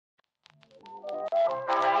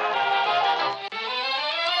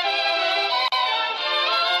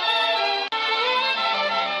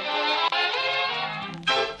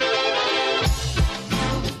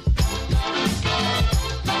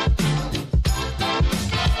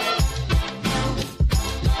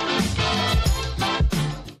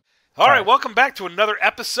All right, welcome back to another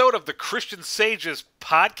episode of the Christian Sages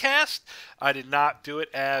podcast. I did not do it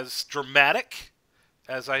as dramatic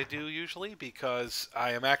as I do usually because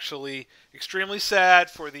I am actually extremely sad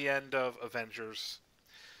for the end of Avengers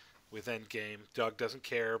with Endgame. Doug doesn't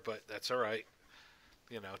care, but that's all right.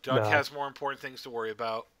 You know, Doug has more important things to worry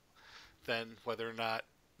about than whether or not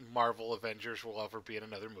Marvel Avengers will ever be in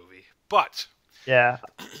another movie. But yeah,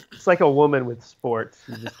 it's like a woman with sports.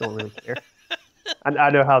 You just don't really care. I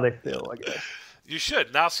know how they feel, I guess. You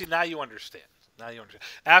should. Now you understand. Now you understand.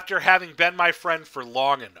 After having been my friend for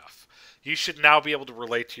long enough, you should now be able to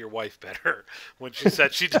relate to your wife better when she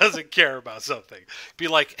said she doesn't care about something. Be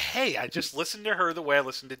like, hey, I just listened to her the way I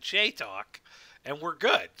listened to Jay talk, and we're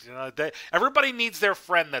good. You know, everybody needs their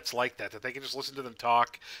friend that's like that they can just listen to them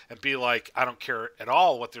talk and be like, I don't care at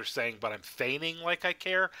all what they're saying, but I'm feigning like I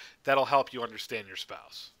care. That'll help you understand your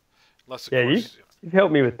spouse. Unless, of course, you've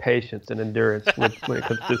helped me with patience and endurance when it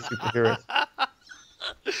comes to superheroes.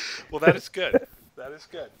 Well, that is good. That is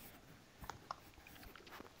good.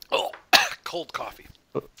 Oh, cold coffee.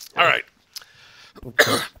 All right.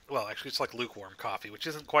 Well, actually, it's like lukewarm coffee, which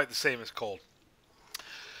isn't quite the same as cold.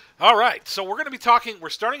 All right, so we're going to be talking. We're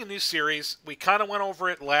starting a new series. We kind of went over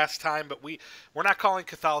it last time, but we're not calling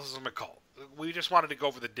Catholicism a cult. We just wanted to go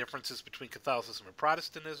over the differences between Catholicism and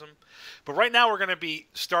Protestantism. But right now we're going to be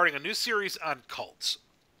starting a new series on cults.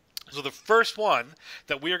 So the first one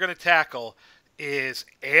that we are going to tackle is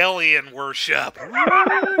alien worship.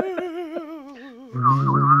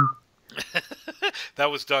 That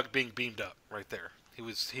was Doug being beamed up right there.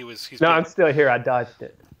 I'm still here. I dodged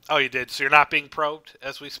it. Oh, you did? So you're not being probed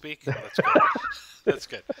as we speak? Oh, that's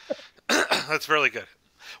good. That's good. That's really good.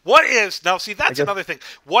 What is now? See, that's another thing.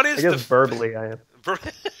 What is I guess verbally I am.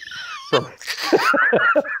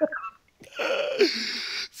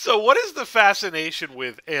 So, what is the fascination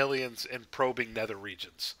with aliens and probing nether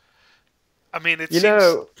regions? I mean, it seems.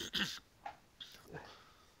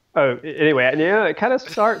 Oh, anyway, it kind of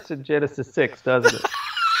starts in Genesis 6, doesn't it?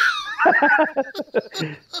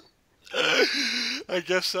 I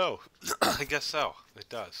guess so. I guess so. It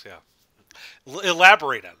does. Yeah.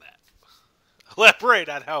 Elaborate on that. Elaborate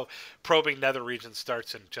on how probing nether region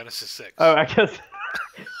starts in Genesis 6. Oh, I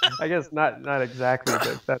guess not exactly,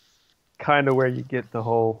 but that's kind of where you get the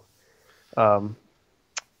whole other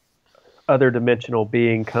dimensional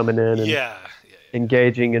being coming in and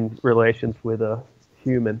engaging in relations with a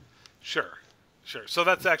human. Sure. So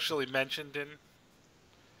that's actually mentioned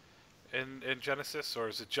in Genesis, or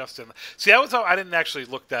is it just in? See, I didn't actually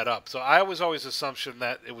look that up, so I was always assumption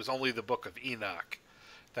that it was only the book of Enoch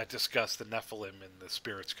that discussed the Nephilim and the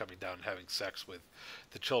spirits coming down and having sex with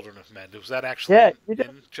the children of men. Was that actually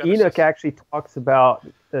in Genesis? Enoch actually talks about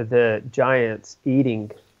the giants eating,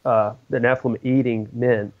 the Nephilim eating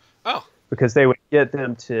men. Oh. Because they would get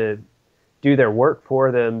them to do their work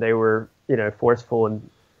for them. They were, forceful and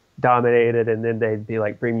dominated, and then they'd be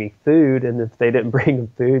like, bring me food. And if they didn't bring them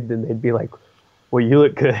food, then they'd be like, well, you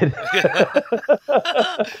look good.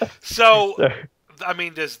 So, I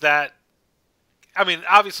mean,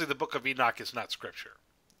 obviously the Book of Enoch is not scripture.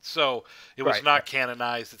 So it was not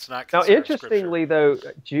canonized. It's not considered interestingly, though,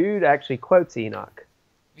 Jude actually quotes Enoch.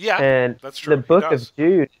 Yeah, and that's true. The book of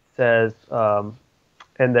Jude says, and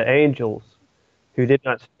the angels who did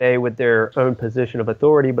not stay with their own position of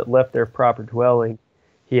authority but left their proper dwelling,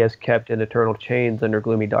 he has kept in eternal chains under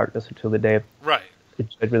gloomy darkness until the day of the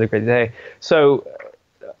judgment of the great day. So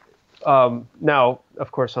now,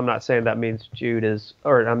 of course, I'm not saying that means Jude is,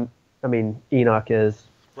 Enoch is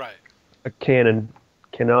a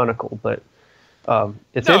canonical, but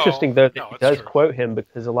it's interesting, though, that he does quote him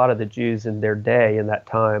because a lot of the Jews in their day, in that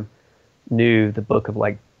time, knew the book of,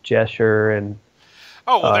 like, Jesher and...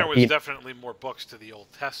 Oh, well, there was definitely more books to the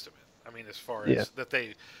Old Testament. I mean, as far as that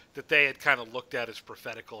they had kind of looked at as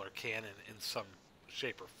prophetical or canon in some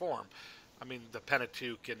shape or form. I mean, the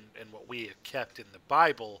Pentateuch and what we had kept in the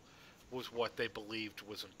Bible was what they believed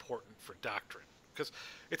was important for doctrine. Because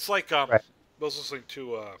it's like I was listening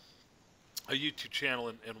to a YouTube channel,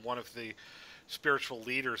 and one of the spiritual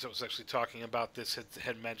leaders that was actually talking about this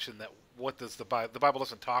had mentioned that the Bible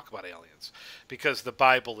doesn't talk about aliens because the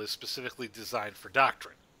Bible is specifically designed for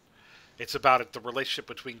doctrine. It's about the relationship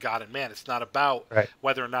between God and man. It's not about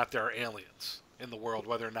whether or not there are aliens in the world,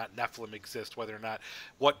 whether or not Nephilim exist, whether or not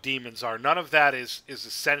what demons are. None of that is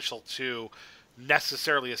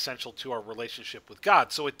necessarily essential to our relationship with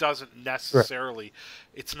God. So it doesn't necessarily,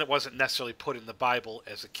 it wasn't necessarily put in the Bible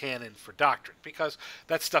as a canon for doctrine because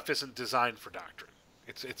that stuff isn't designed for doctrine.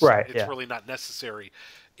 It's really not necessary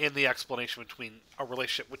in the explanation between a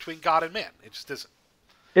relationship between God and man. It just isn't.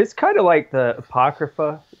 It's kind of like the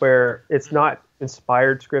Apocrypha, where it's not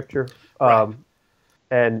inspired scripture. Right.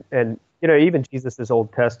 And even Jesus'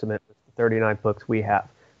 Old Testament, the 39 books we have.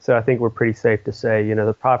 So I think we're pretty safe to say, the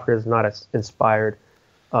Apocrypha is not as inspired,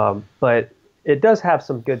 but it does have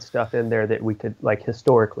some good stuff in there that we could, like,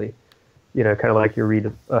 historically, kind of like you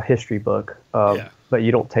read a history book, but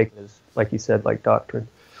you don't take it as, like you said, like doctrine.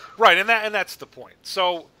 Right, and that's the point.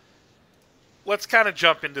 So let's kind of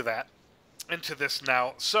jump into this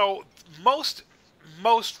now. So most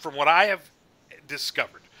from what I have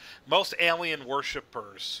discovered, most alien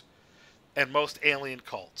worshippers and most alien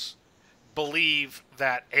cults believe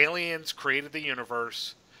that aliens created the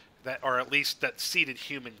universe, or at least that seeded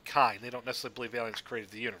humankind. They don't necessarily believe aliens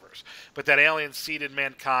created the universe, but that aliens seeded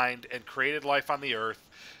mankind and created life on the earth,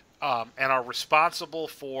 and are responsible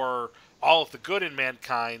for all of the good in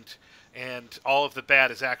mankind, and all of the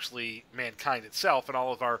bad is actually mankind itself, and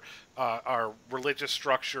all of our religious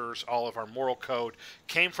structures, all of our moral code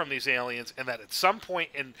came from these aliens, and that at some point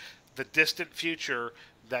in the distant future,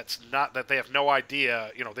 that they have no idea,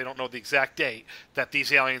 they don't know the exact date, that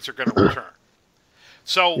these aliens are going to return.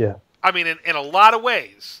 So, yeah. I mean, in a lot of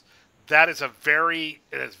ways, it is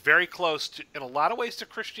very close to, in a lot of ways, to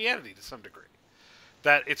Christianity to some degree.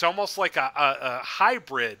 That it's almost like a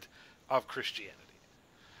hybrid of Christianity.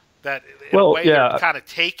 That in a way they're kind of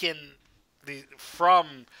taken they're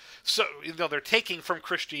taking from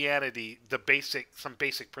Christianity some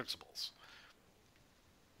basic principles.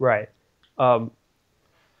 Right.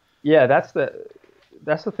 Yeah, that's the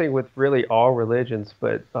thing with really all religions,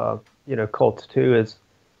 but cults too is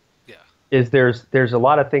there's a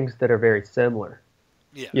lot of things that are very similar.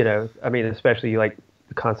 Yeah. I mean, especially like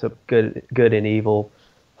the concept of good and evil.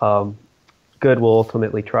 Good will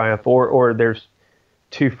ultimately triumph, or there's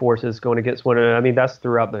two forces going against one another. I mean, that's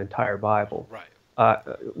throughout the entire Bible. Right.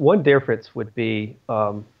 One difference would be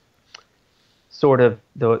sort of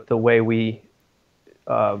the way we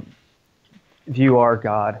view our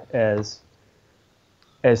God as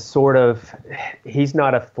sort of, he's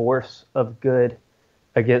not a force of good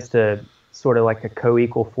against a sort of like a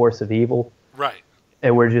co-equal force of evil. Right.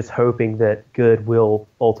 And we're just hoping that good will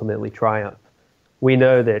ultimately triumph. We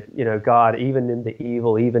know that, God, even in the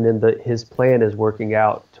evil, even in his plan, is working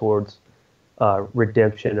out towards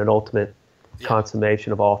redemption and ultimate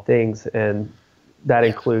consummation of all things. And that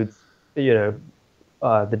includes, the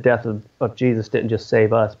death of Jesus didn't just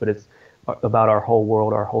save us, but it's about our whole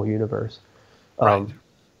world, our whole universe. Right.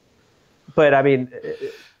 But I mean,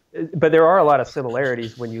 but there are a lot of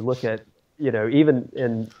similarities when you look at, even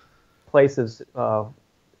in places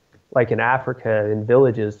like in Africa, in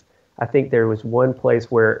villages. I think there was one place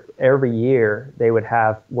where every year they would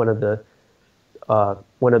have one of the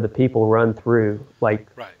people run through, like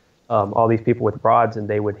all these people with rods, and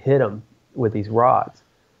they would hit them with these rods.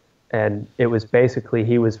 And it was basically,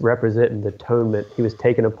 he was representing the atonement he was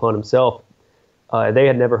taking upon himself. They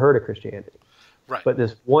had never heard of Christianity. Right. But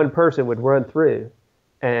this one person would run through,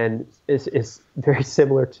 and it's very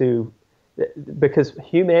similar to, because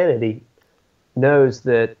humanity knows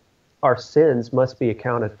that our sins must be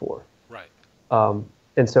accounted for. Right.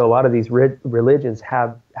 And so a lot of these religions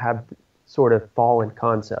have sort of fallen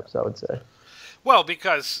concepts, I would say. Well,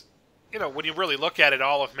 because, when you really look at it,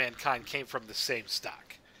 all of mankind came from the same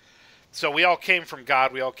stock. So we all came from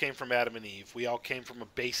God. We all came from Adam and Eve. We all came from a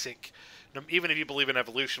basic, even if you believe in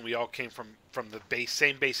evolution, we all came from the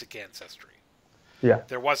same basic ancestry. Yeah.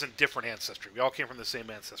 There wasn't different ancestry. We all came from the same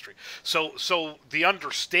ancestry. So the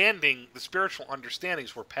understanding, the spiritual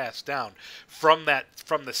understandings were passed down from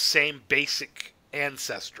the same basic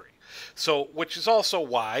ancestry. So, which is also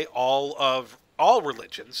why all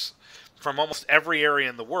religions from almost every area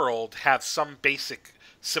in the world have some basic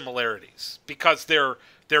similarities, because they're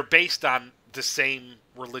based on the same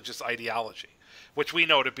religious ideology, which we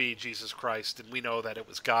know to be Jesus Christ, and we know that it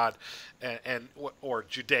was God, or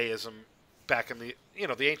Judaism back in the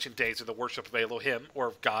the ancient days of the worship of Elohim, or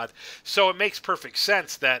of God. So it makes perfect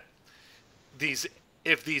sense that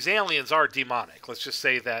if these aliens are demonic, let's just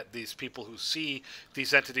say that these people who see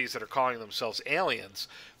these entities that are calling themselves aliens,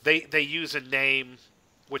 they use a name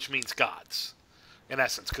which means gods, in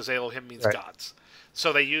essence, because Elohim means gods.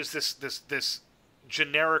 So they use this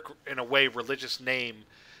generic, in a way, religious name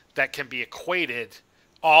that can be equated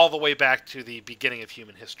all the way back to the beginning of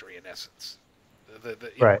human history, in essence,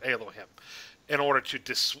 Elohim, in order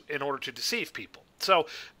to deceive people. So,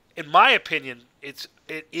 in my opinion, it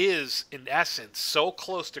is in essence so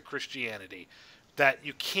close to Christianity that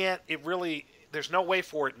you can't. There's no way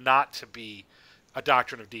for it not to be a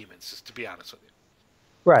doctrine of demons. Just to be honest with you.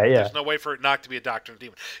 Right, yeah. There's no way for it not to be a doctrine of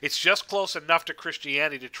demon. It's just close enough to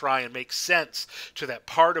Christianity to try and make sense to that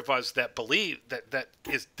part of us that believe that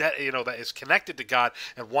is connected to God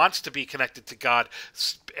and wants to be connected to God,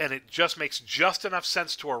 and it just makes just enough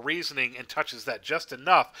sense to our reasoning and touches that just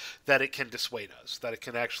enough that it can dissuade us, that it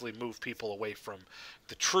can actually move people away from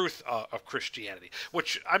the truth of Christianity.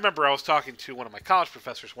 Which I remember I was talking to one of my college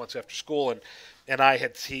professors once after school, and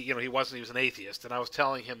he was an atheist, and I was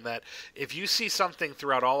telling him that if you see something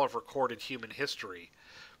throughout all of recorded human history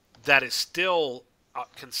that is still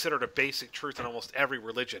considered a basic truth in almost every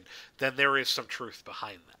religion, then there is some truth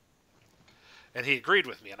behind that. And he agreed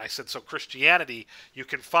with me, and I said, so Christianity, you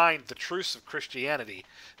can find the truths of Christianity,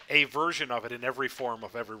 a version of it in every form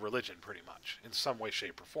of every religion, pretty much, in some way,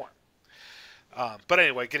 shape, or form. But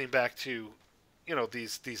anyway, getting back to,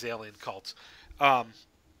 these alien cults,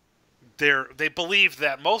 they believe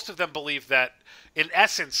that, most of them believe that, in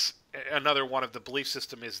essence, another one of the belief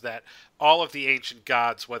system is that all of the ancient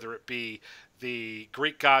gods, whether it be the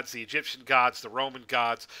Greek gods, the Egyptian gods, the Roman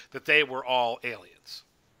gods, that they were all aliens,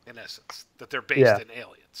 in essence, that they're based in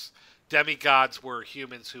aliens. Demigods were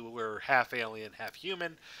humans who were half alien, half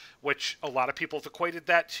human, which a lot of people have equated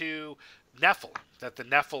that to Nephilim, that the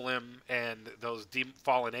Nephilim and those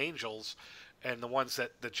fallen angels and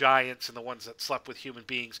the giants and the ones that slept with human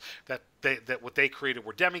beings, that what they created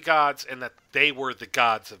were demigods, and that they were the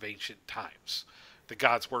gods of ancient times, the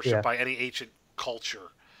gods worshipped by any ancient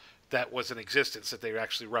culture that was in existence, that they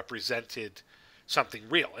actually represented something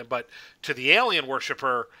real. But to the alien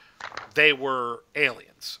worshiper, they were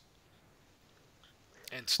aliens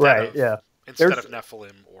instead of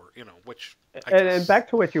Nephilim, or which. And back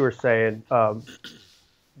to what you were saying,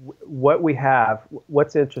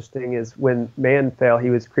 what's interesting is when man fell, he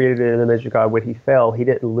was created in an image of God. When he fell, he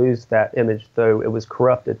didn't lose that image, though it was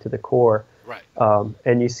corrupted to the core. Right.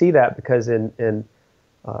 And you see that because in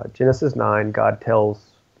Genesis 9, God tells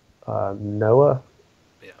Noah,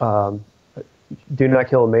 do not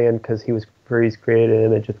kill a man because he's created in an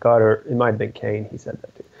image of God, or it might have been Cain, he said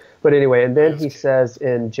that too. But anyway, and then he says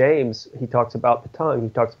in James, he talks about the tongue. He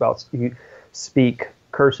talks about you speak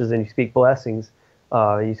curses and you speak blessings.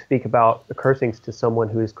 You speak about the cursings to someone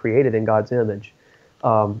who is created in God's image.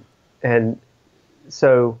 And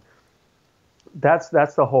so that's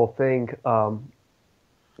the whole thing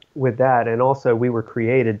with that. And also we were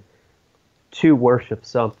created to worship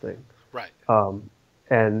something. Right.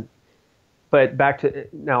 But back to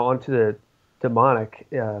now onto the demonic,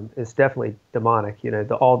 it's definitely demonic.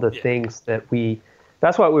 All the things that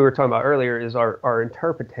that's what we were talking about earlier, is our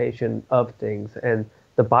interpretation of things. And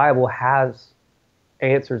the Bible has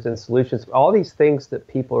answers and solutions. All these things that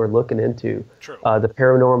people are looking into, the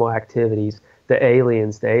paranormal activities, the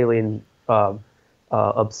aliens, the alien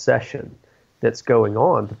obsession that's going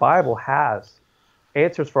on. The Bible has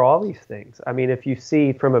answers for all these things. I mean, if you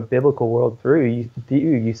see from a biblical worldview,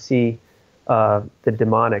 you see the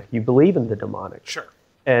demonic. You believe in the demonic. Sure.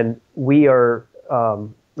 And we are,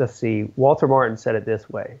 let's see, Walter Martin said it this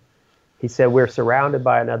way. He said, we're surrounded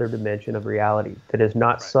by another dimension of reality that is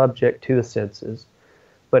not subject to the senses,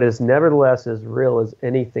 but is nevertheless as real as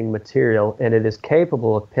anything material, and it is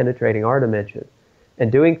capable of penetrating our dimension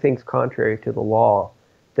and doing things contrary to the laws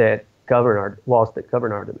that govern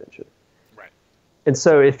our dimension. Right. And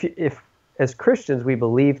so if as Christians we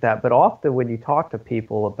believe that, but often when you talk to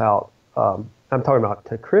people about, I'm talking about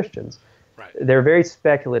to Christians, they're very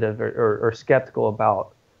speculative or skeptical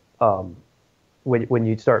about when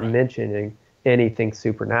you start mentioning anything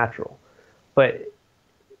supernatural. But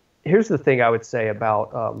here's the thing I would say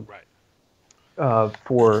about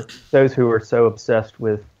for those who are so obsessed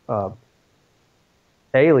with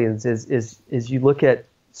aliens is you look at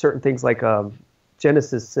certain things like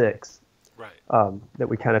Genesis 6 that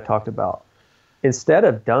we kind of talked about. Instead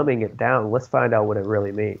of dumbing it down, let's find out what it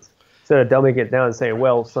really means. Instead of dumbing it down and saying,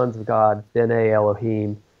 well, sons of God, B'nai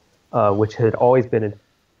Elohim, which had always been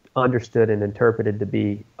understood and interpreted to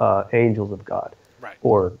be angels of God,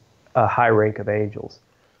 or a high rank of angels.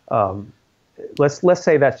 Let's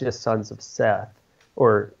say that's just sons of Seth,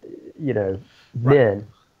 or men,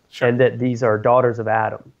 and that these are daughters of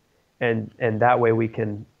Adam, and that way we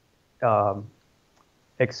can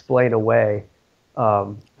explain away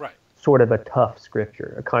sort of a tough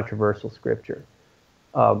scripture, a controversial scripture.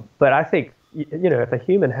 But I think if a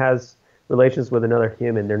human has relations with another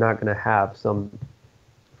human, they're not going to have some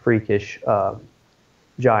freakish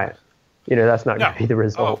giant. That's not going to be the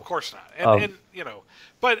result. Oh, of course not. And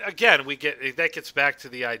but again, that gets back to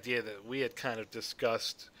the idea that we had kind of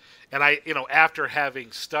discussed, and I, after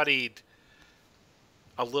having studied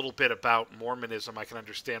a little bit about Mormonism, I can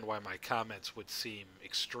understand why my comments would seem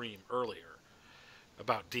extreme earlier.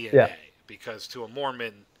 about DNA, because to a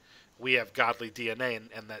Mormon, we have godly DNA,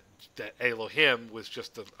 and that Elohim was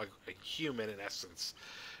just a human in essence,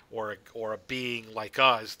 or a being like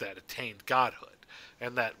us that attained godhood,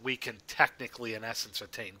 and that we can technically, in essence,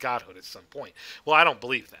 attain godhood at some point. Well, I don't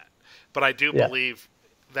believe that, but I do believe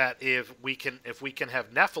that if we can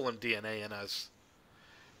have Nephilim DNA in us,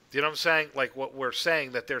 you know what I'm saying? Like what we're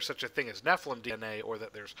saying, that there's such a thing as Nephilim DNA, or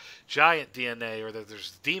that there's giant DNA, or that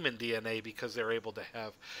there's demon DNA, because they're able to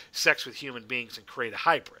have sex with human beings and create a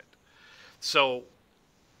hybrid. So,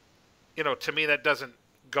 to me, that doesn't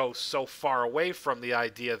go so far away from the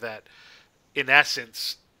idea that, in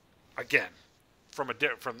essence, again, from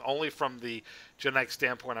the genetic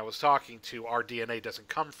standpoint I was talking to, our DNA doesn't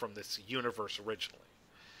come from this universe originally.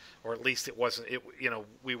 Or at least it wasn't.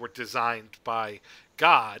 We were designed by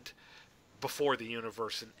God before the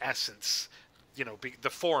universe, in essence,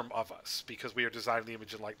 the form of us, because we are designed in the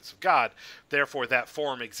image and likeness of God. Therefore, that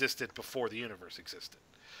form existed before the universe existed.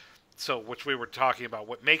 So, which we were talking about,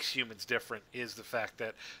 what makes humans different is the fact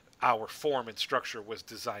that our form and structure was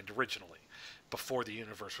designed originally before the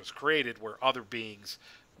universe was created, where other beings,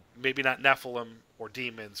 maybe not Nephilim or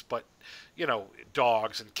demons, but,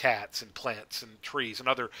 dogs and cats and plants and trees and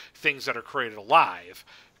other things that are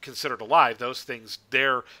considered alive, those things,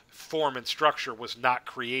 their form and structure was not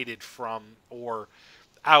created from or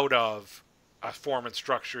out of a form and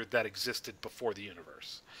structure that existed before the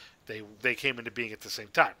universe. They came into being at the same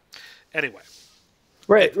time. Anyway.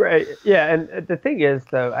 Right. Yeah, and the thing is,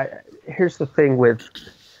 though, here's the thing with...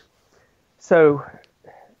 So...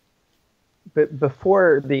 But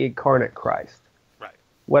before the incarnate Christ, right?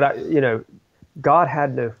 God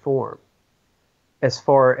had no form. As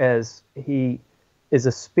far as he is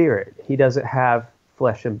a spirit, he doesn't have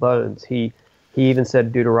flesh and bones. He even said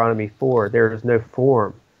in Deuteronomy 4, there is no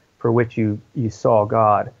form for which you saw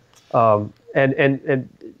God. Yeah,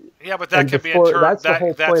 but that can be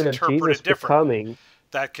interpreted differently.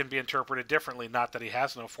 That can be interpreted differently. Not that he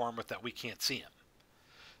has no form, but that we can't see him.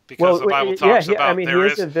 Because the Bible talks about he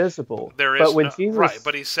is invisible.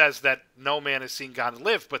 But he says that no man has seen God and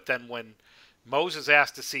lived. But then when Moses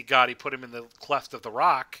asked to see God, he put him in the cleft of the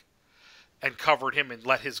rock and covered him and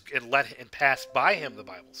let him pass by him, the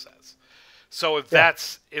Bible says. So if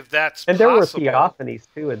that's and possible, there were theophanies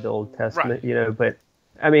too in the Old Testament,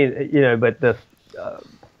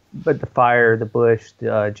 but the fire, the bush,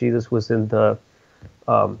 Jesus was in the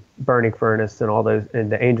burning furnace and all those,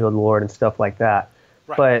 and the angel of the Lord and stuff like that.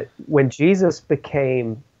 Right. But when Jesus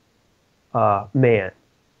became man,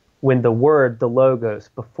 when the Word, the Logos,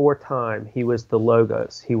 before time, he was the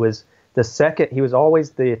Logos. He was he was always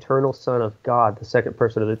the eternal Son of God, the second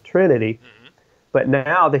person of the Trinity. Mm-hmm. But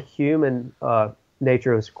now the human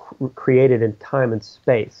nature was created in time and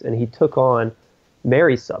space, and he took on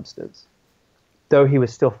Mary's substance, though he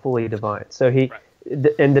was still fully divine. So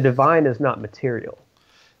and the divine is not material.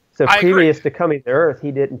 So previous to coming to earth,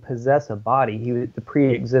 he didn't possess a body. He was the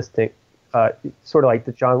pre-existing, sort of like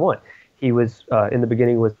the John 1. He was, in the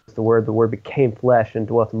beginning was the Word became flesh and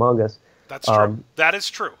dwelt among us. That's true. That is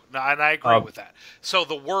true. And I agree with that. So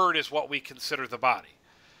the Word is what we consider the body,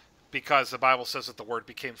 because the Bible says that the Word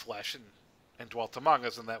became flesh and dwelt among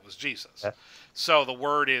us, and that was Jesus. Yeah. So the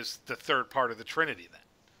Word is the third part of the Trinity then.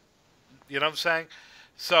 You know what I'm saying?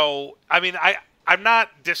 So, I mean, I'm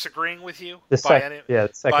not disagreeing with you second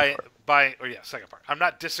part. I'm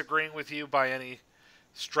not disagreeing with you by any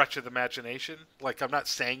stretch of the imagination. Like, I'm not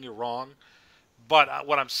saying you're wrong, but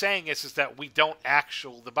what I'm saying is that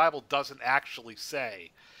the Bible doesn't actually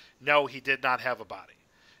say, no, he did not have a body.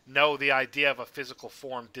 No, the idea of a physical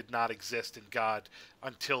form did not exist in God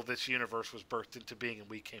until this universe was birthed into being and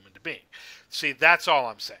we came into being. See, that's all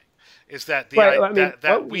I'm saying, is that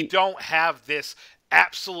we don't have this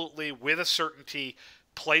absolutely with a certainty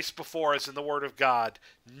placed before us in the Word of God.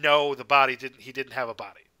 No, he didn't have a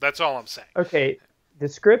body. That's all I'm saying. Okay,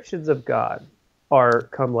 descriptions of God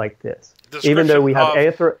come like this. Even though we have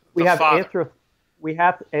of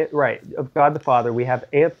God the Father, we have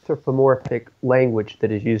anthropomorphic language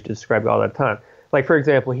that is used to describe God all the time. Like, for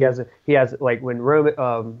example, he has like when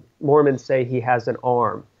Mormons say he has an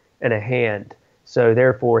arm and a hand, so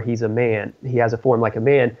therefore he's a man. He has a form like a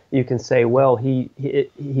man. You can say, well,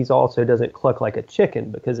 he's also doesn't cluck like a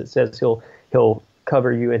chicken, because it says he'll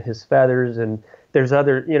cover you in his feathers, and there's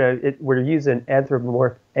other, we're using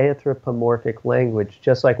anthropomorphic language,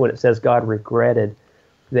 just like when it says God regretted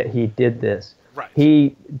that he did this. Right.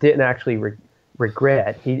 He didn't actually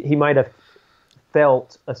regret. He might have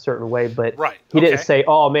felt a certain way, but he didn't say,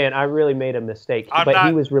 "Oh man, I really made a mistake."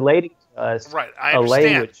 He was relating to us I understand. A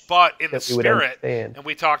language, but in the Spirit, and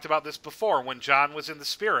we talked about this before, when John was in the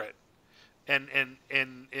Spirit, And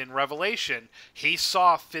in Revelation, he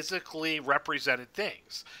saw physically represented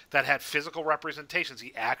things that had physical representations.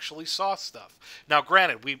 He actually saw stuff. Now,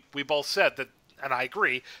 granted, we both said that, and I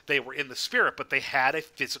agree, they were in the spirit, but they had a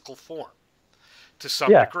physical form to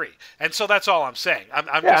some degree. And so that's all I'm saying.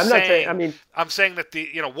 I'm saying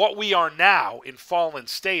that what we are now in fallen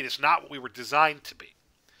state is not what we were designed to be.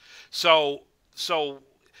 So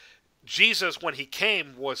Jesus, when he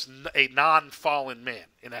came, was a non-fallen man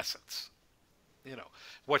in essence.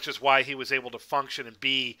 Which is why he was able to function and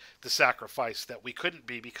be the sacrifice that we couldn't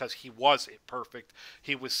be, because he was perfect.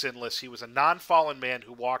 He was sinless. He was a non-fallen man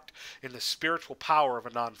who walked in the spiritual power of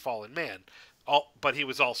a non-fallen man, but he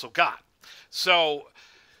was also God. So,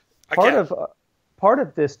 again, part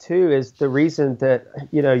of this too is the reason that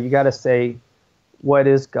you got to say, what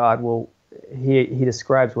is God? Well, he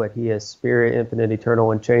describes what he is: spirit, infinite,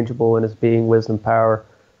 eternal, unchangeable in his being, wisdom, power,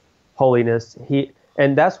 holiness.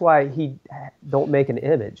 And that's why he don't make an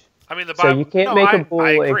image. I mean, the Bible, so you can't make a bull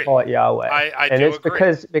and call it Yahweh. And it's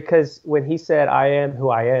agree. because when he said, "I am who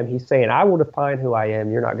I am," he's saying, "I will define who I am.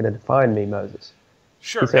 You're not going to define me, Moses."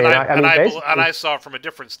 Sure, saying, I saw it from a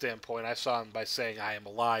different standpoint. I saw him by saying, "I am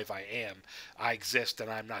alive. I am. I exist, and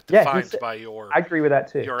I'm not defined by your." I agree with that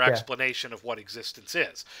too. Your explanation of what existence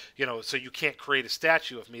is, so you can't create a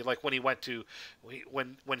statue of me. Like when he went to, what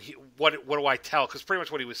do I tell? Because pretty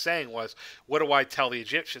much what he was saying was, what do I tell the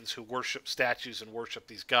Egyptians who worship statues and worship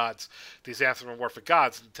these gods, these anthropomorphic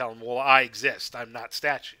gods, and tell them, well, I exist. I'm not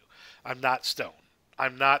statue. I'm not stone.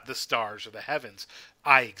 I'm not the stars or the heavens.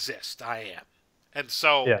 I exist. I am. And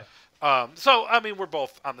so, we're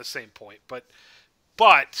both on the same point. But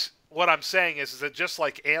what I'm saying is that just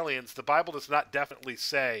like aliens, the Bible does not definitely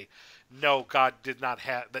say, no, God did not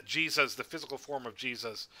have that. Jesus, the physical form of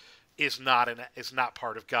Jesus, is not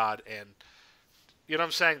part of God. And you know what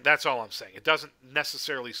I'm saying? That's all I'm saying. It doesn't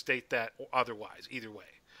necessarily state that otherwise. Either way.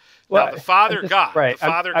 Well, now, the Father God,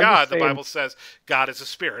 the Bible says God is a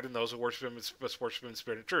spirit, and those who worship him must worship him in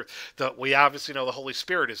spirit and truth. We obviously know the Holy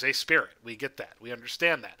Spirit is a spirit. We get that. We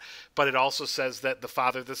understand that. But it also says that the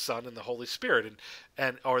Father, the Son, and the Holy Spirit,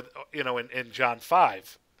 in John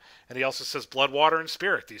 5. And he also says blood, water, and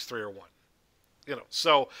spirit, these three are one.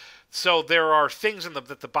 So there are things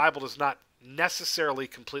that the Bible does not necessarily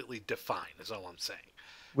completely define, is all I'm saying.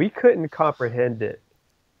 We couldn't comprehend it.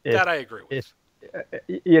 That I agree with.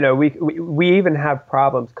 We even have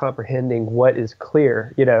problems comprehending what is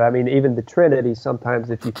clear. Even the Trinity, sometimes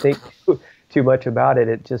if you think too much about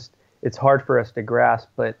it, it's hard for us to grasp.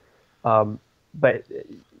 But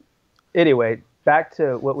anyway, back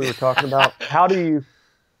to what we were talking about. How do you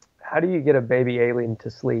get a baby alien to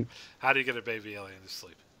sleep? How do you get a baby alien to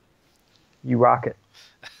sleep? You rock it.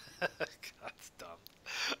 That's dumb.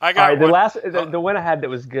 I got the one I had that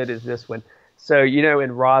was good is this one. So,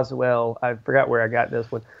 in Roswell, I forgot where I got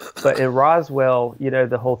this one, but in Roswell,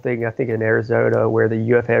 the whole thing, I think in Arizona, where the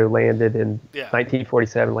UFO landed in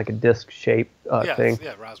 1947, like a disc-shaped thing.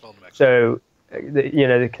 Yeah, Roswell, New Mexico. So,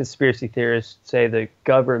 the conspiracy theorists say the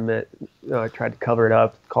government tried to cover it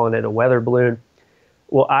up, calling it a weather balloon.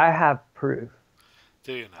 Well, I have proof.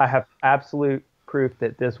 Do you know? I have absolute proof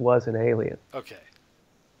that this was an alien. Okay.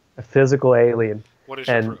 A physical alien. What is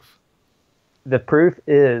your proof? The proof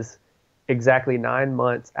is exactly 9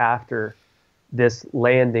 months after this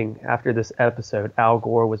landing, after this episode, Al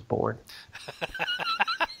Gore was born.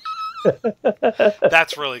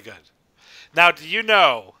 That's really good. Now, do you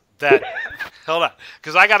know that? Hold on,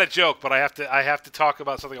 because I got a joke, but I have to talk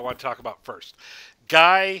about something I want to talk about first.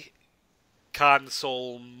 Guy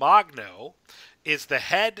Consolmagno is the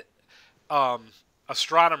head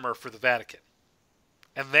astronomer for the Vatican.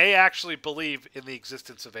 And they actually believe in the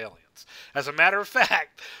existence of aliens. As a matter of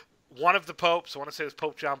fact, one of the popes, I want to say it was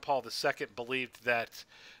Pope John Paul II, believed that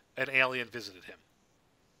an alien visited him.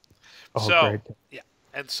 Great. Yeah.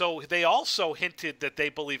 And so they also hinted that they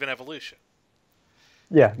believe in evolution.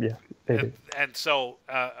 Yeah, they do. And so,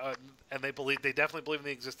 and they definitely believe in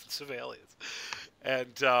the existence of aliens. And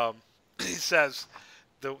he says,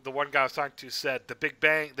 the one guy I was talking to said, the Big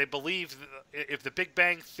Bang, they believe if the Big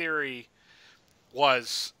Bang Theory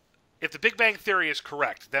is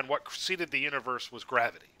correct, then what preceded the universe was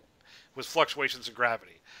gravity. Was fluctuations in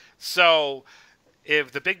gravity. So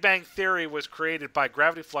if the Big Bang Theory was created by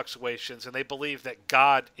gravity fluctuations and they believe that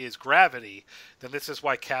God is gravity, then this is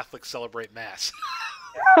why Catholics celebrate Mass.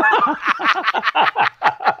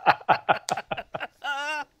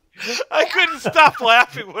 I couldn't stop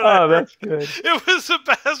laughing when I heard that's good. It was the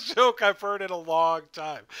best joke I've heard in a long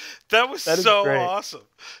time. That was so great. Awesome.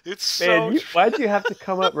 It's Man, why'd you have to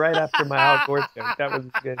come up right after my Al Gore joke? That was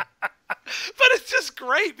good. But it's just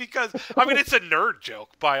great because, I mean, it's a nerd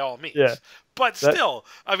joke by all means. Yeah. But still,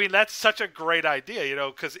 I mean, that's such a great idea, you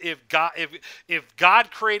know, because if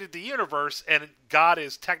God created the universe and God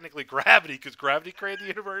is technically gravity because gravity created the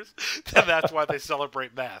universe, then that's why they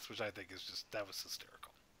celebrate math, which I think is just, that was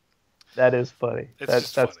hysterical. That is funny.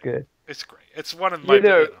 That's good. It's great. It's one of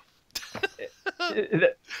my,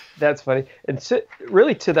 that's funny. And so,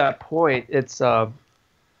 really to that point, it's, kind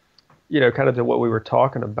of to what we were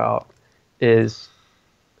talking about is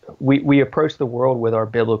we approach the world with our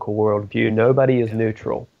biblical worldview. Nobody is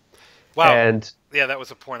neutral. Wow. And yeah, that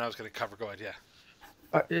was a point I was going to cover. Go ahead.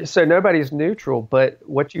 Yeah. So nobody's neutral, but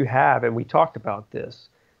what you have, and we talked about this,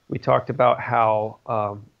 we talked about how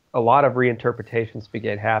a lot of reinterpretations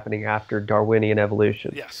began happening after Darwinian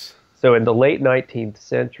evolution. Yes. So in the late 19th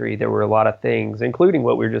century, there were a lot of things, including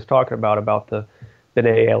what we were just talking about the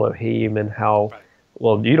B'nai Elohim and how,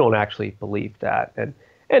 well, you don't actually believe that. And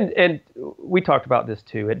we talked about this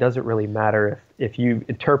too. It doesn't really matter if you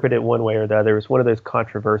interpret it one way or the other. It's one of those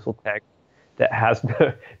controversial texts that has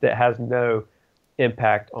no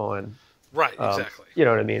impact on. Right, exactly. You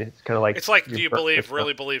know what I mean? It's kind of like. It's like, do you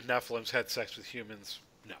really believe Nephilims had sex with humans?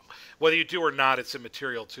 No. Whether you do or not, it's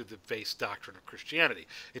immaterial to the base doctrine of Christianity.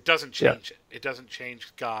 It doesn't change it. It doesn't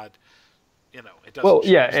change God. You know, it doesn't. Well,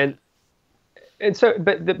 yeah, and so,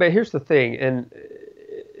 but here's the thing, and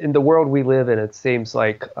in the world we live in, it seems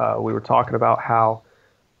like we were talking about how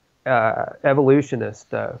evolutionists,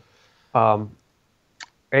 though,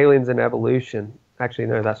 aliens and evolution. Actually,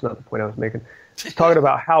 no, that's not the point I was making. Talking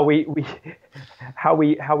about how we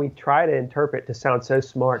try to interpret to sound so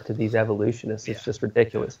smart to these evolutionists. It's just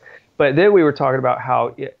ridiculous. But then we were talking about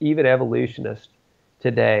how even evolutionists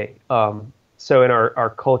today, so in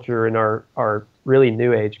our culture, in our really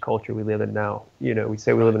new age culture we live in now, we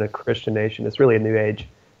say we live in a Christian nation. It's really a new age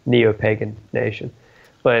neo-pagan nation.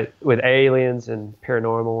 But with aliens and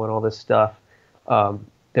paranormal and all this stuff,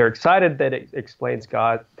 they're excited that it explains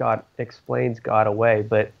God explains God away.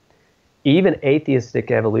 But even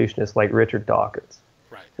atheistic evolutionists like Richard Dawkins,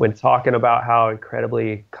 when talking about how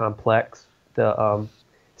incredibly complex the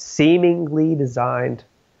seemingly designed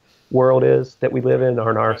world is that we live in,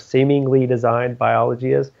 or our seemingly designed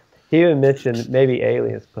biology is, he even mentioned maybe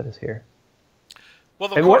aliens put us here.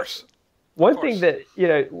 Well, of course. One thing that,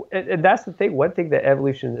 and that's the thing, one thing that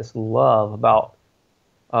evolutionists love about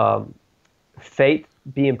faith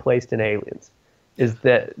being placed in aliens is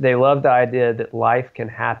that they love the idea that life can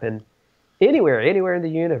happen anywhere in the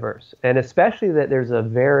universe, and especially that there's a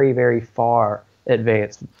very, very far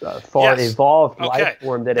advanced, evolved life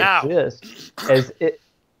form that exists as it.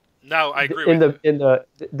 No, I agree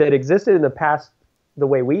that existed in the past the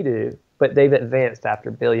way we do, but they've advanced after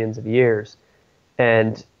billions of years,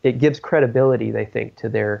 and it gives credibility, they think, to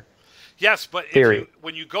their theory.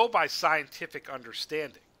 When you go by scientific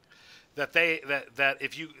understanding,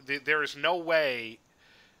 there is no way.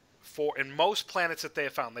 In most planets that they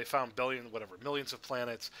found millions of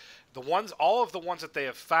planets. All of the ones that they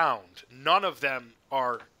have found, none of them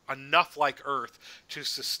are enough like Earth to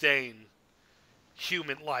sustain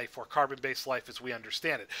human life or carbon-based life as we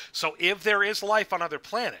understand it. So if there is life on other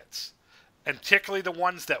planets, and particularly the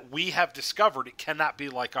ones that we have discovered, it cannot be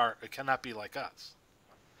like us.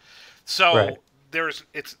 So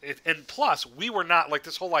and plus we were not like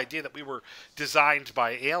this whole idea that we were designed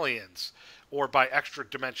by aliens or by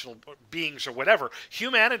extra-dimensional beings or whatever.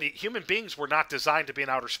 Human beings were not designed to be in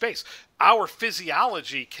outer space. Our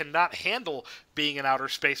physiology cannot handle being in outer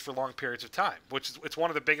space for long periods of time, it's one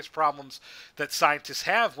of the biggest problems that scientists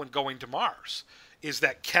have when going to Mars, is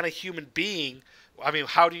that can a human being,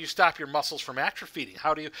 how do you stop your muscles from atrophying?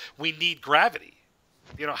 We need gravity.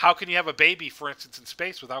 How can you have a baby, for instance, in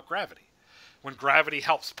space without gravity? When gravity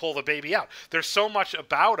helps pull the baby out. There's so much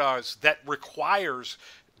about us that requires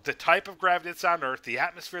the type of gravity that's on Earth, the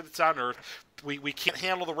atmosphere that's on Earth. We can't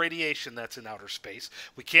handle the radiation that's in outer space.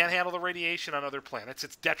 We can't handle the radiation on other planets.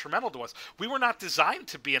 It's detrimental to us. We were not designed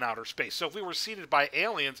to be in outer space. So if we were seeded by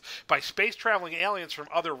aliens, by space-traveling aliens from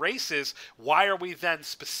other races, why are we then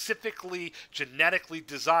specifically genetically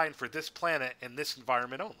designed for this planet and this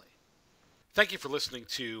environment only? Thank you for listening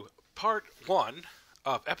to Part 1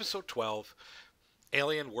 of Episode 12,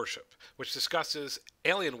 Alien Worship, which discusses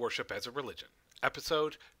alien worship as a religion.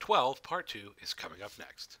 Episode 12, Part 2, is coming up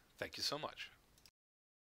next. Thank you so much.